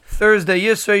Thursday,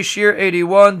 Yisrei, Shir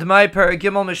 81, Dmai Perek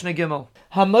Gimel, Mishnah Gimel.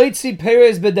 Hamaitzi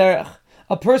Perez Bederech.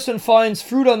 A person finds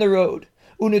fruit on the road.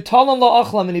 Unitalan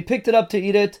la'achlam, and he picked it up to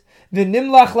eat it.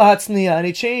 V'nimlach lahatzniya, and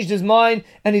he changed his mind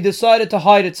and he decided to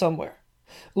hide it somewhere.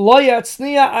 Lo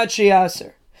yatzniya ad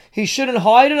sheyaser. He shouldn't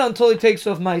hide it until he takes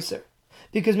off meiser,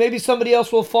 because maybe somebody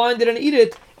else will find it and eat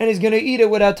it, and he's going to eat it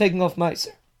without taking off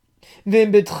meiser.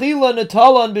 V'im betchila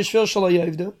natalan b'shvil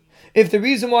shalayavdu. If the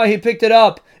reason why he picked it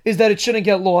up is that it shouldn't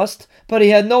get lost, but he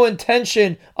had no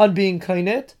intention on being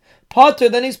kainet, potter,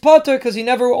 then he's potter because he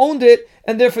never owned it,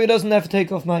 and therefore he doesn't have to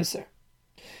take off meiser.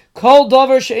 Kol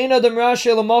davar she'ein adam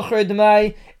rashe l'machrei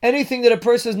d'mai, anything that a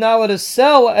person is not allowed to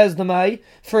sell as d'mai,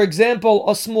 for example,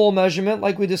 a small measurement,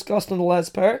 like we discussed in the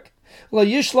last parak, la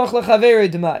yishlach lechaveri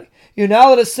d'mai, you're not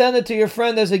allowed to send it to your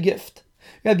friend as a gift.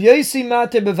 Rabbi Yosi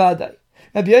mate bevadai.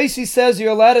 Rabbi Yosi says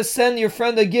you're allowed to send your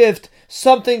friend a gift,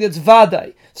 something that's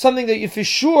vadai, something that you for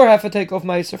sure have to take off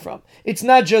meiser from. It's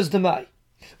not just d'mai.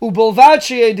 Ubolvad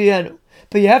she'edienu.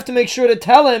 But you have to make sure to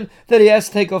tell him that he has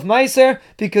to take off meiser,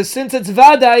 because since it's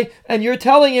vadai, and you're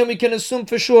telling him, we can assume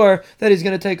for sure that he's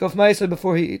going to take off meiser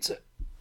before he eats it.